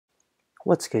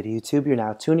What's good, YouTube? You're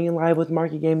now tuning in live with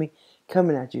Marky Gaming,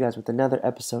 coming at you guys with another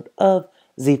episode of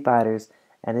Z Fighters.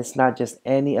 And it's not just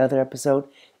any other episode,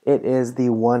 it is the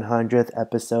 100th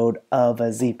episode of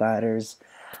Z Fighters.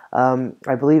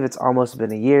 I believe it's almost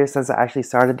been a year since I actually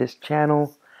started this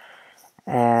channel,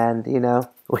 and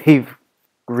we've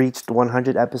reached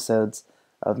 100 episodes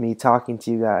of me talking to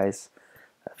you guys,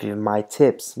 of my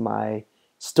tips, my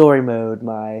story mode,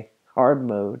 my hard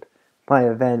mode, my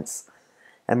events,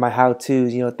 and my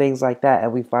how-tos, things like that,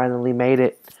 and we finally made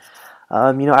it.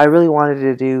 I really wanted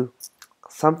to do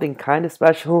something kind of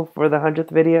special for the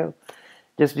 100th video,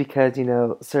 just because,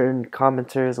 certain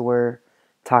commenters were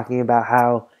talking about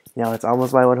how, it's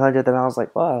almost my 100th, and I was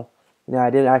like, wow, I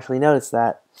didn't actually notice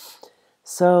that.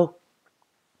 So,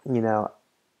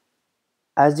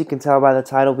 as you can tell by the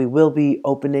title, we will be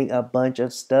opening a bunch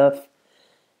of stuff,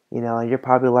 and you're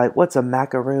probably like, what's a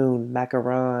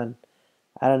macaron?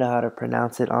 I don't know how to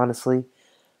pronounce it, honestly.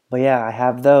 But yeah, I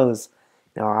have those.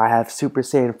 I have Super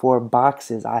Saiyan 4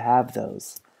 boxes. I have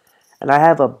those. And I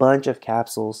have a bunch of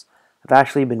capsules. I've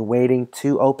actually been waiting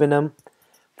to open them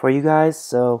for you guys.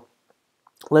 So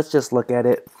let's just look at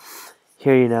it.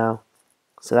 Here.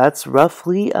 So that's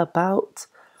roughly about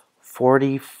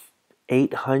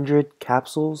 4,800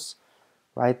 capsules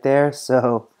right there.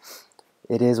 So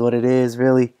it is what it is,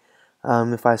 really.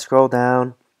 If I scroll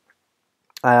down,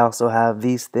 I also have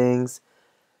these things.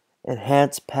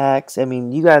 Enhanced packs. I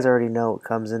mean, you guys already know what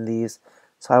comes in these,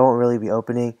 so I won't really be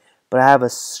opening. But I have a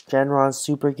Shenron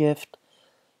super gift.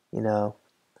 It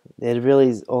really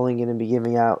is only going to be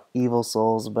giving out evil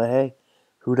souls, but hey,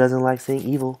 who doesn't like saying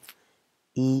evil?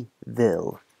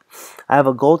 Evil. I have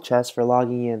a gold chest for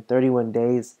logging in 31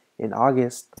 days in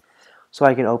August, so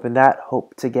I can open that.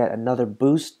 Hope to get another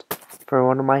boost for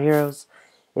one of my heroes.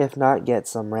 If not, get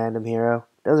some random hero.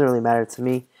 Doesn't really matter to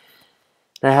me.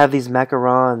 And I have these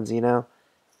Macarons,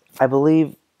 I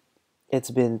believe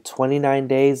it's been 29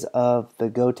 days of the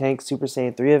Go Tank Super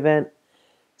Saiyan 3 event.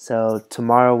 So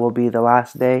tomorrow will be the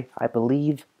last day, I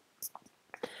believe.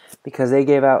 Because they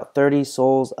gave out 30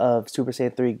 souls of Super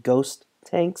Saiyan 3 Ghost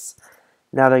Tanks.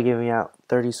 Now they're giving out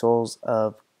 30 souls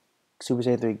of Super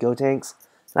Saiyan 3 Go Tanks.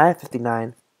 And I have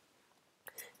 59.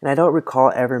 And I don't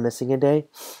recall ever missing a day.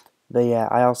 But yeah,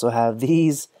 I also have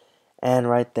these. And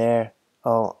right there.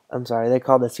 Oh, I'm sorry. They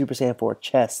call the Super Saiyan 4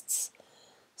 chests.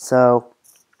 So,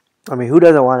 I mean, who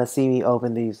doesn't want to see me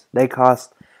open these? They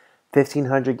cost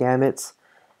 1,500 gamuts.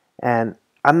 And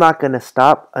I'm not going to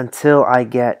stop until I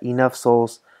get enough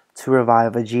souls to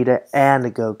revive Vegeta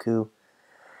and Goku.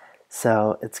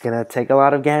 So, it's going to take a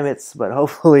lot of gamuts, but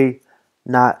hopefully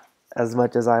not as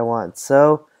much as I want.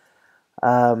 So,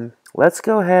 let's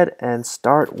go ahead and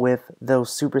start with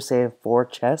those Super Saiyan 4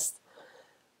 chests.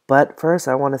 But first,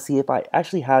 I want to see if I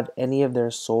actually have any of their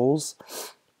souls,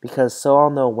 because so I'll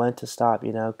know when to stop,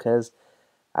 because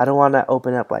I don't want to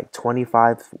open up like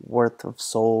 25 worth of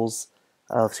souls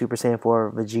of Super Saiyan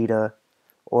 4 Vegeta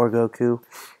or Goku,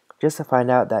 just to find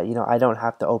out that, I don't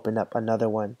have to open up another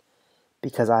one,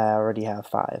 because I already have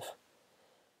 5.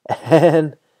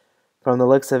 And from the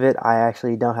looks of it, I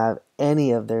actually don't have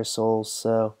any of their souls,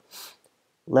 so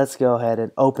let's go ahead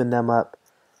and open them up.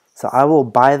 So I will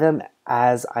buy them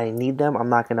as I need them. I'm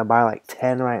not going to buy like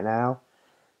 10 right now,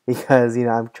 because,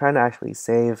 I'm trying to actually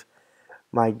save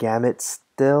my gamuts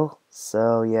still.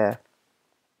 So, yeah.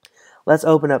 Let's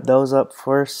open up those up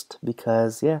first,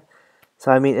 because, yeah.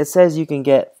 So, I mean, it says you can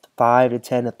get 5 to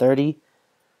 10 to 30.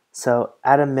 So,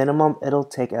 at a minimum, it'll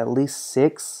take at least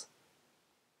 6.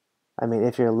 I mean,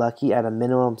 if you're lucky, at a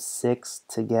minimum 6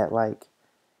 to get, like,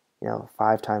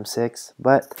 5 times 6.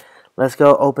 But let's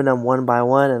go open them one by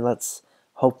one, and let's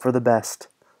hope for the best.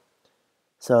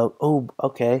 So, oh,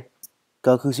 okay.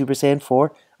 Goku Super Saiyan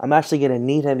 4. I'm actually going to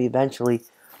need him eventually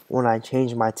when I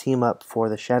change my team up for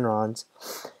the Shenrons.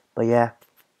 But yeah,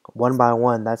 one by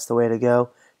one, that's the way to go.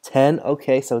 10,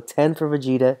 okay, so 10 for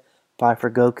Vegeta, 5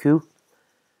 for Goku.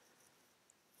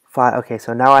 5, okay,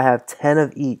 so now I have 10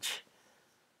 of each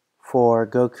for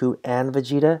Goku and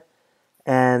Vegeta.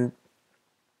 And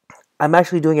I'm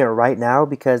actually doing it right now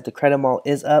because the credit mall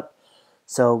is up.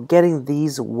 So getting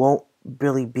these won't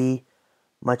really be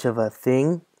much of a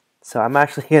thing. So I'm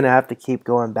actually going to have to keep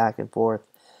going back and forth.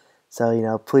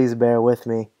 So, please bear with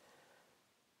me.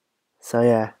 So,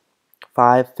 yeah.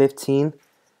 5, 15.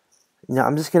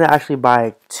 I'm just going to actually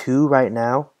buy 2 right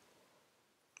now.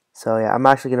 So, yeah, I'm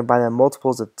actually going to buy them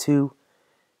multiples of 2,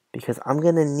 because I'm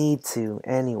going to need to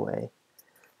anyway.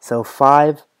 So,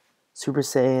 5 Super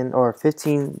Saiyan, or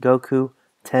 15 Goku,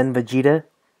 10 Vegeta.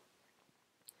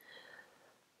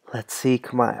 Let's see,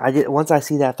 come on. Once I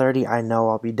see that 30, I know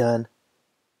I'll be done.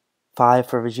 5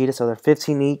 for Vegeta, so they're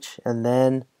 15 each, and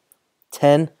then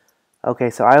 10. Okay,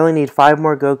 so I only need 5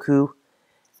 more Goku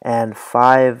and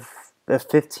 15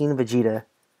 Vegeta.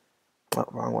 Oh,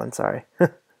 wrong one, sorry.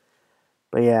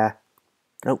 But yeah,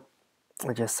 nope,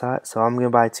 I just saw it, so I'm going to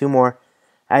buy 2 more.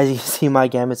 As you see, my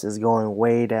Gamets is going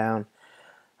way down.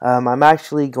 I'm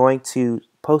actually going to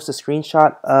post a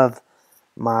screenshot of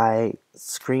my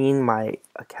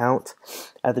account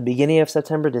at the beginning of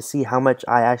September to see how much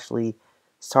I actually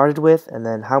started with and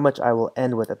then how much I will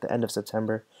end with at the end of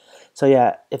September. So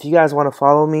yeah, if you guys want to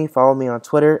follow me on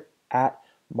Twitter at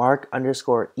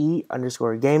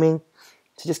Mark_E_gaming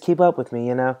to just keep up with me,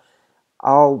 you know.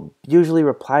 I'll usually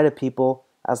reply to people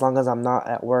as long as I'm not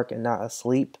at work and not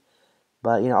asleep.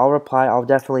 But, you know, I'll reply. I'll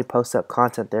definitely post up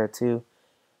content there too.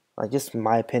 Like just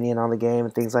my opinion on the game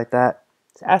and things like that.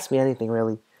 Just ask me anything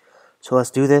really. So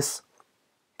let's do this.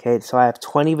 Okay, so I have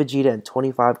 20 Vegeta and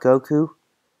 25 Goku.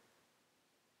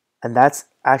 And that's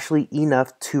actually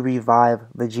enough to revive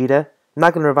Vegeta. I'm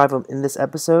not going to revive him in this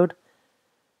episode.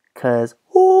 Because,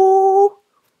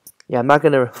 yeah, I'm not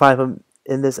going to revive him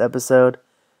in this episode.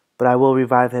 But I will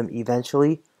revive him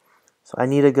eventually. So I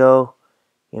need to go,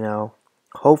 you know,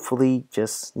 hopefully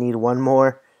just need one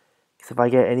more. Because if I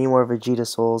get any more Vegeta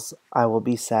souls, I will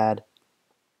be sad.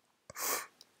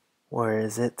 Where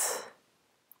is it?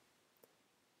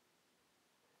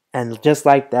 And just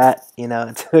like that, you know,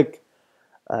 it took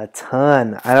a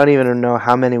ton. I don't even know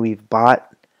how many we've bought.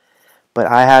 But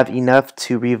I have enough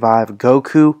to revive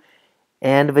Goku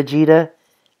and Vegeta.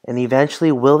 And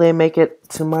eventually, will they make it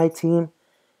to my team?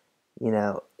 You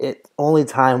know, only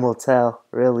time will tell,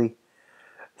 really.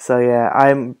 So yeah,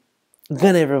 I'm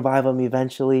gonna revive them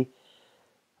eventually.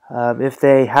 If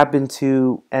they happen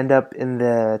to end up in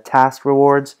the task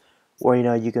rewards, or you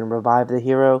know, you can revive the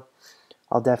hero,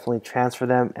 I'll definitely transfer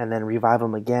them and then revive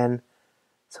them again,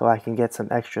 so I can get some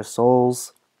extra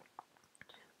souls,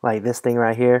 like this thing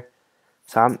right here.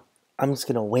 So I'm just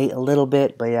gonna wait a little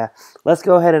bit, but yeah, let's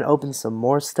go ahead and open some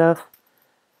more stuff.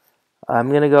 I'm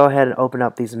going to go ahead and open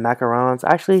up these Macarons.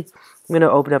 Actually, I'm going to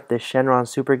open up this Shenron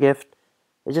Super Gift.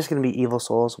 It's just going to be Evil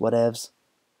Souls, whatevs.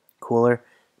 Cooler.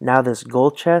 Now this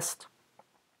gold chest.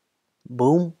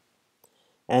 Boom.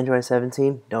 Android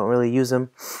 17. Don't really use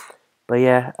them. But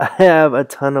yeah, I have a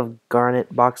ton of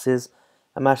Garnet boxes.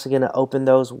 I'm actually going to open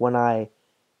those when I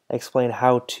explain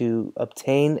how to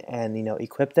obtain and, you know,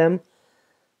 equip them.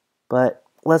 But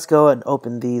let's go and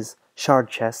open these shard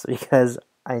chests because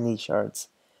I need shards.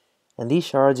 And these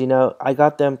shards, you know, I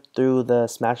got them through the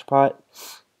Smash Pot.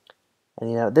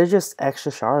 And, you know, they're just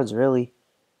extra shards, really.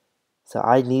 So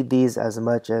I need these as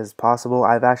much as possible.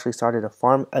 I've actually started a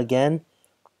farm again.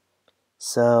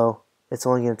 So it's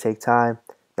only going to take time.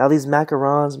 Now these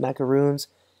Macaroons,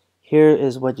 here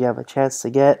is what you have a chance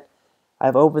to get.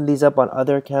 I've opened these up on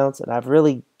other accounts. And I've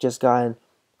really just gotten,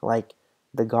 like,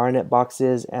 the Garnet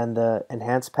boxes and the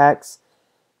Enhanced packs.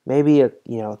 Maybe,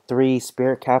 3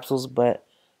 Spirit capsules, but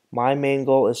my main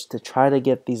goal is to try to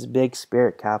get these big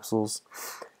Spirit capsules.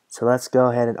 So let's go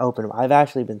ahead and open them. I've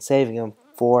actually been saving them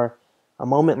for a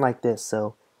moment like this.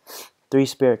 So 3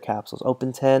 Spirit capsules.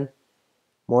 Open 10.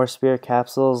 More Spirit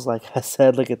capsules. Like I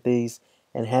said, look at these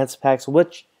enhanced packs,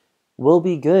 which will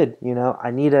be good. You know,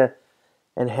 I need to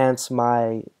enhance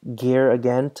my gear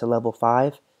again to level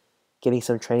 5. Getting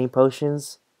some training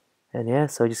potions. And yeah,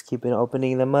 so just keep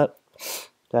opening them up.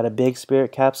 Got a big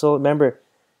Spirit capsule. Remember,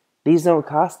 these don't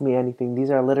cost me anything.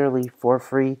 These are literally for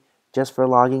free just for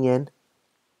logging in.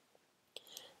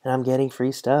 And I'm getting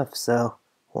free stuff, so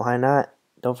why not?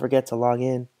 Don't forget to log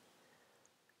in.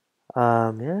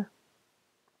 Yeah.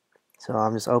 So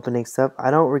I'm just opening stuff. I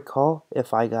don't recall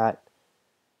if I got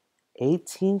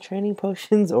 18 training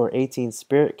potions or 18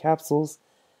 spirit capsules.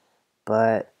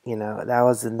 But, you know, that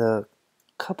was in the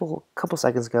couple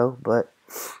seconds ago. But,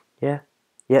 yeah.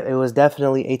 Yep, it was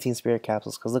definitely 18 spirit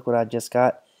capsules. Because look what I just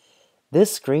got.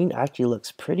 This screen actually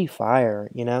looks pretty fire,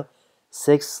 you know.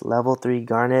 6 level 3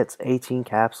 garnets, 18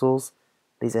 capsules.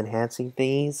 These enhancing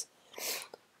thingies.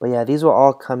 But yeah, these will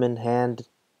all come in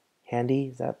handy.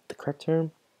 Is that the correct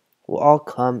term? Will all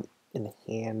come in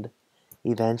hand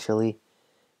eventually.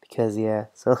 Because yeah,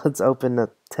 so let's open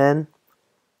the 10.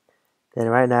 Then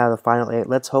right now the final 8.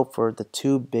 Let's hope for the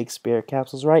 2 big spirit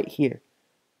capsules right here.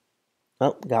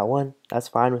 Oh, got one. That's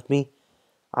fine with me.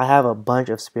 I have a bunch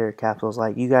of spirit capsules.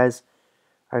 Like, you guys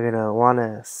are going to want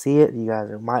to see it. You guys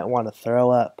might want to throw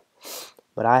up.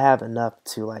 But I have enough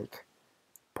to, like,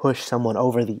 push someone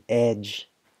over the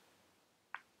edge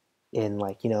in,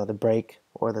 like, you know, the break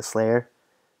or the slayer.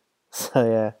 So,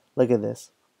 yeah, look at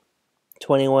this.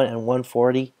 21 and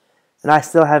 140. And I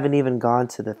still haven't even gone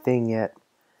to the thing yet.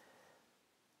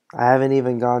 I haven't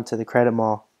even gone to the credit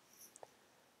mall.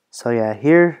 So yeah,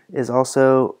 here is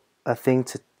also a thing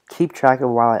to keep track of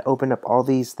while I open up all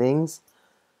these things,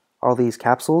 all these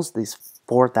capsules, these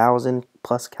 4,000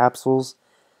 plus capsules.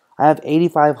 I have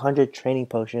 8,500 training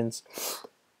potions.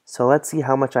 So let's see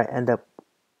how much I end up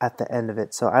at the end of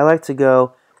it. So I like to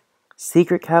go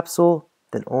secret capsule,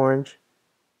 then orange,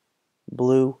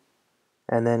 blue,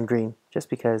 and then green. Just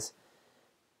because,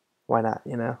 why not,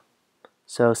 you know?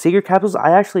 So secret capsules,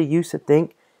 I actually used to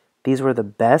think these were the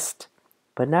best,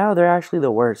 but now they're actually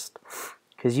the worst.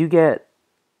 Because you get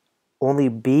only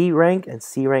B rank and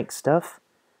C rank stuff.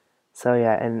 So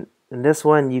yeah, and in this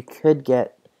one you could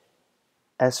get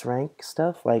S rank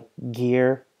stuff like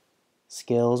gear,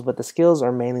 skills, but the skills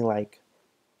are mainly like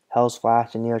Hell's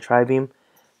Flash and Tri-Beam.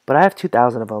 But I have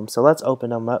 2,000 of them, so let's open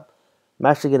them up. I'm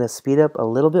actually going to speed up a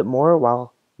little bit more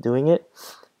while doing it.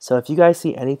 So if you guys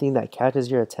see anything that catches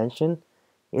your attention,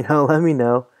 let me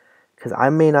know, because I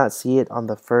may not see it on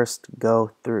the first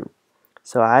go through.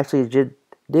 So I actually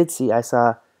did see, I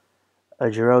saw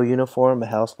a Jiro uniform, a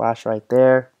Hell's Flash right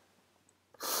there.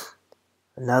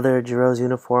 Another Jiro's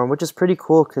uniform, which is pretty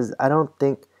cool because I don't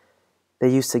think they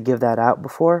used to give that out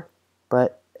before.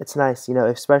 But it's nice,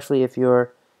 especially if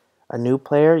you're a new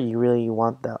player, you really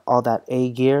want all that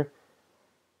A gear.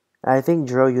 I think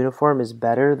Jiro uniform is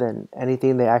better than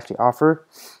anything they actually offer.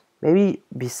 Maybe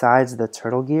besides the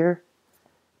turtle gear.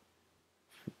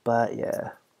 But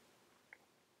yeah.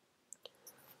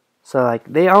 So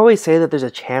like they always say that there's a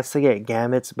chance to get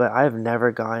gamuts, but I've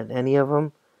never gotten any of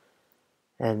them.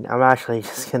 And I'm actually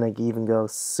just going to even go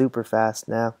super fast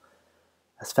now.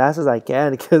 As fast as I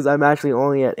can because I'm actually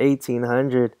only at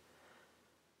 1,800.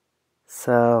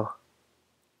 So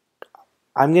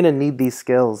I'm going to need these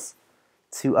skills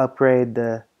to upgrade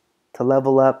to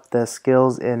level up the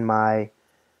skills in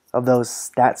of those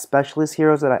stat specialist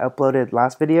heroes that I uploaded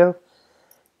last video.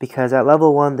 Because at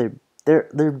level 1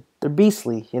 they're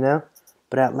beastly,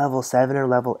 But at level 7 or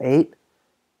level 8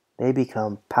 they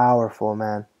become powerful,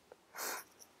 man.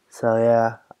 So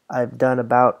yeah, I've done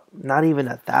about not even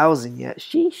 1,000 yet.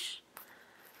 Sheesh.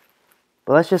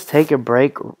 But let's just take a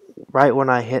break right when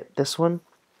I hit this one.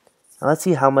 Now let's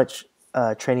see how much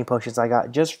training potions I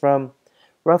got just from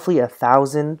roughly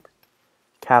 1,000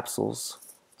 capsules.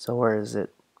 So where is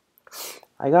it?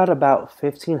 I got about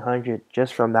 1,500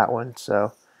 just from that one.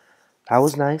 So that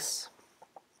was nice.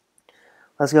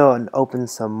 Let's go and open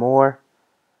some more.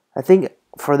 I think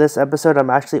for this episode, I'm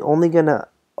actually only going to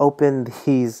open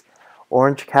these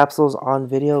orange capsules on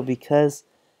video because,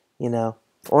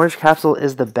 orange capsule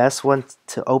is the best one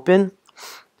to open.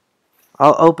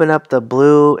 I'll open up the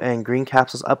blue and green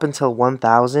capsules up until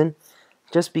 1,000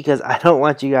 just because I don't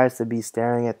want you guys to be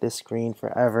staring at this screen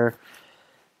forever.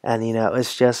 And,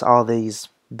 it's just all these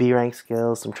B rank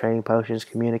skills, some training potions,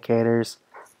 communicators,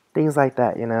 things like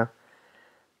that,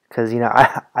 Because,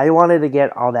 I wanted to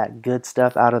get all that good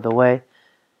stuff out of the way.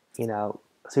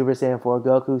 Super Saiyan 4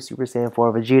 Goku, Super Saiyan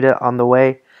 4 Vegeta on the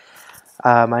way.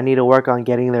 I need to work on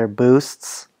getting their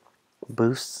boosts.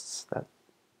 Boosts? That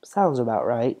sounds about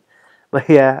right. But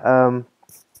yeah,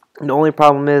 the only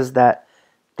problem is that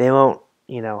they won't,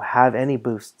 have any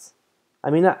boosts.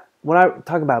 I mean, when I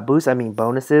talk about boosts, I mean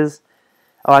bonuses.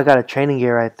 Oh, I got a training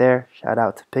gear right there. Shout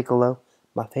out to Piccolo,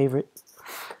 my favorite.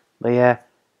 But yeah,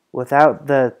 without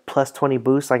the plus 20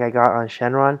 boosts like I got on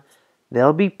Shenron,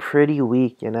 they'll be pretty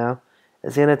weak,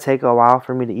 It's going to take a while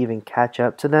for me to even catch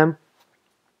up to them.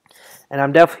 And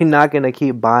I'm definitely not going to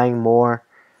keep buying more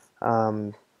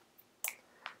Super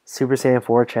Saiyan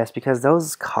 4 chests because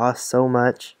those cost so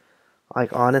much.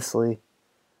 Like, honestly.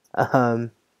 So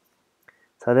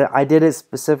I did it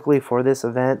specifically for this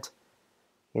event.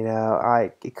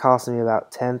 It cost me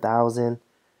about 10,000.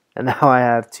 And now I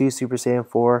have 2 Super Saiyan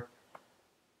 4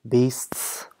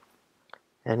 beasts.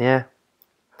 And yeah.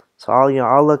 So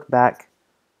I'll look back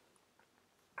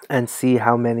and see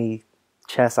how many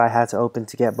chests I had to open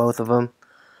to get both of them.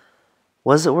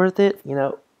 Was it worth it?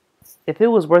 If it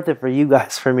was worth it for you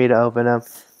guys for me to open them,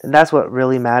 then that's what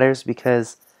really matters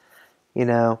because,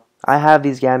 I have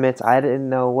these gamuts. I didn't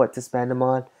know what to spend them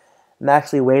on. I'm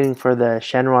actually waiting for the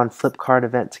Shenron flip card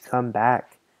event to come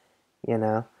back.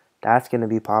 That's going to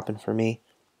be popping for me.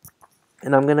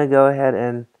 And I'm going to go ahead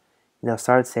and,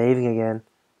 start saving again.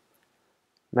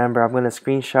 Remember, I'm going to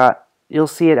screenshot. You'll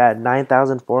see it at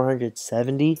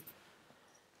 9,470.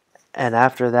 And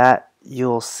after that,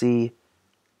 you'll see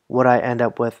what I end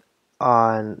up with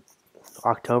on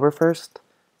October 1st.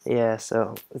 Yeah,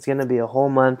 so it's going to be a whole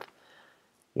month,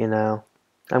 I'm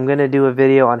going to do a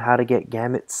video on how to get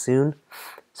gamuts soon.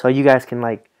 So you guys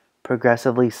can,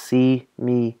 progressively see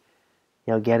me,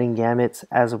 getting gamuts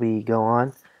as we go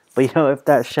on. But if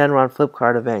that Shenron flip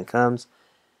card event comes,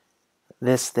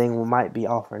 this thing might be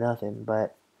all for nothing.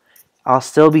 But I'll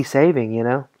still be saving.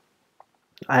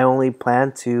 I only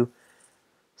plan to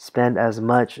spend as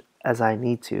much as I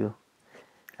need to.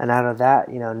 And out of that,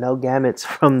 no gamuts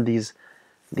from these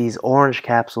orange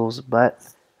capsules, but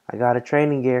I got a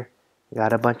training gear,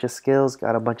 got a bunch of skills,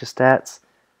 got a bunch of stats,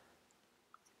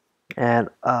 and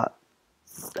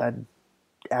an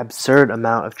absurd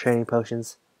amount of training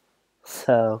potions.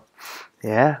 So,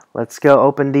 yeah, let's go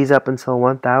open these up until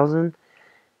 1,000,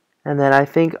 and then I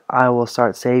think I will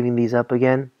start saving these up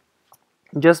again,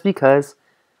 just because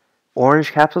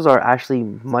orange capsules are actually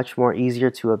much more easier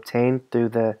to obtain through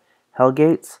the Hell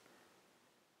Gates.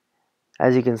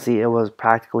 As you can see, it was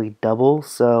practically double.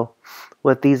 So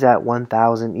with these at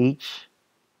 1,000 each,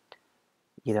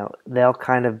 they'll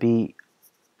kind of be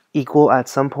equal at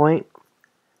some point.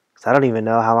 So I don't even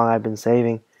know how long I've been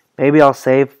saving. Maybe I'll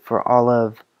save for all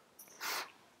of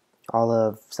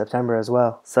September as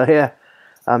well. So yeah,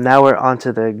 now we're on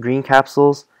to the green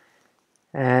capsules,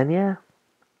 and yeah.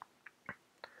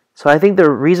 So I think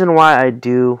the reason why I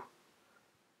do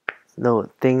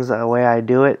things the way I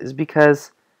do it is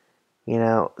because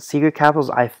secret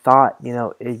capsules, I thought,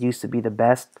 it used to be the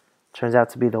best. Turns out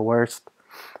to be the worst.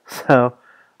 So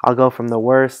I'll go from the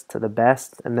worst to the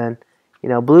best. And then,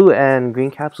 blue and green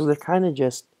capsules, they're kind of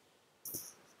just,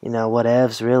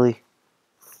 whatevs, really.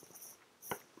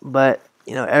 But,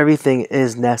 everything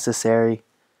is necessary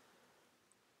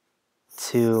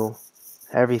to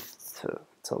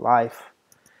life.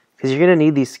 Because you're going to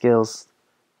need these skills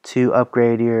to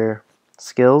upgrade your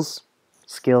skills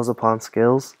upon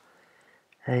skills.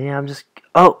 And yeah,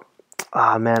 oh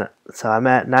man, so I'm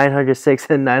at 906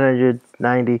 and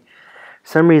 990. For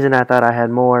some reason I thought I had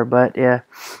more, but yeah.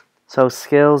 So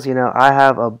skills, I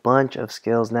have a bunch of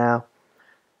skills now.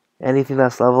 Anything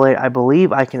that's level 8, I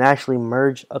believe I can actually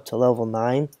merge up to level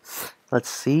 9. Let's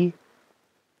see.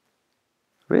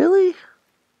 Really?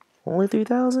 Only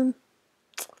 3,000?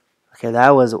 Okay, that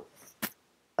was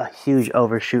a huge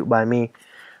overshoot by me.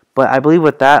 But I believe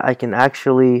with that I can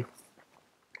actually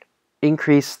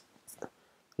increase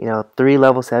 3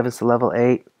 level 7s to level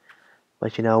 8.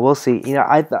 But we'll see.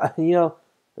 I thought the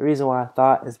reason why I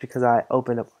thought is because I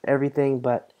opened up everything,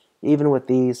 but even with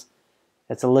these,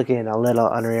 it's looking a little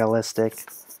unrealistic.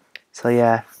 So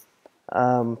yeah.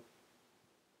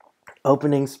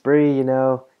 Opening spree,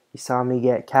 you saw me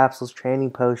get capsules, training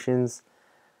potions,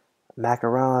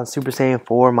 Macarons, Super Saiyan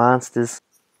 4 monsters.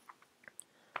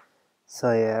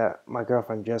 So yeah, my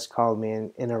girlfriend just called me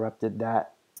and interrupted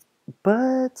that.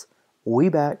 But we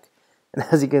back. And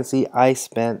as you can see, I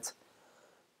spent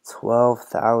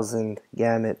 12,000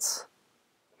 gamuts.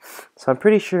 So I'm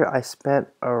pretty sure I spent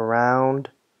around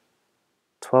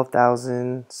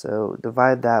 12,000. So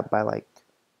divide that by like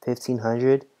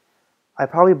 1,500. I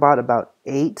probably bought about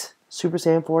 8 Super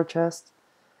Saiyan 4 chests.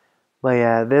 But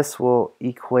yeah, this will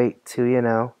equate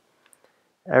to,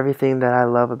 everything that I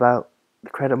love about the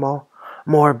credit mall.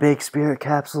 More big spirit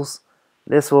capsules.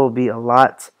 This will be a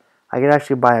lot. I could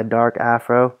actually buy a dark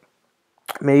afro.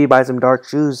 Maybe buy some dark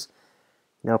shoes.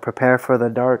 Prepare for the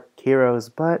dark heroes.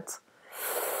 But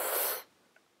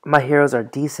my heroes are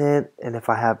decent. And if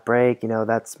I have break,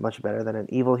 that's much better than an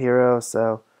evil hero.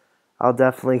 So I'll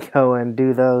definitely go and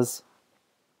do those.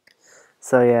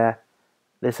 So yeah,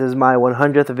 this is my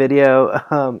 100th video.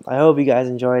 I hope you guys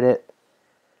enjoyed it.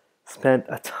 Spent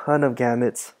a ton of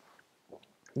gamuts,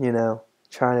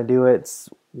 trying to do it.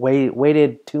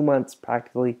 Waited 2 months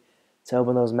practically to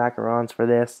open those macarons for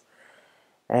this.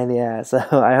 And yeah, so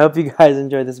I hope you guys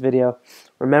enjoyed this video.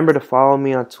 Remember to follow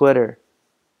me on Twitter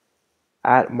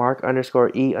at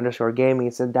 @mark_e_gaming.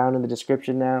 It's down in the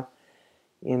description now.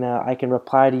 I can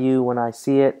reply to you when I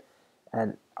see it.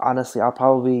 And honestly, I'll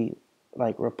probably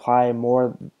reply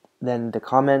more than the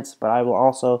comments, but I will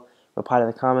also reply to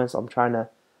the comments. I'm trying to,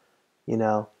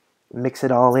 mix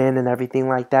it all in and everything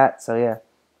like that. So yeah,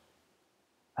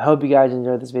 I hope you guys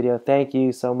enjoyed this video. Thank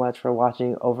you so much for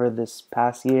watching over this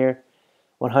past year.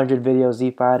 100 videos,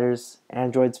 Z Fighters,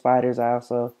 Android Spiders. I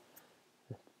also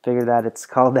figured that it's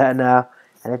called that now.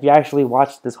 And if you actually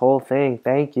watched this whole thing,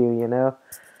 thank you,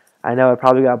 I know it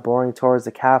probably got boring towards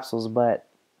the capsules, but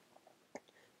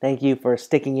thank you for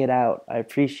sticking it out. I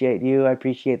appreciate you. I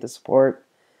appreciate the support.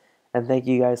 And thank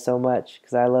you guys so much,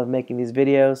 because I love making these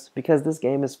videos, because this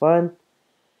game is fun.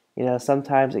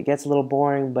 Sometimes it gets a little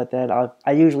boring, but then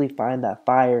I usually find that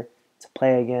fire to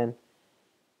play again.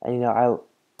 And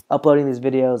uploading these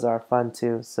videos are fun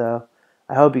too. So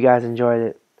I hope you guys enjoyed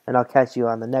it, and I'll catch you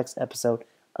on the next episode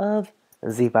of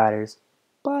Z Fighters.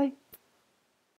 Bye.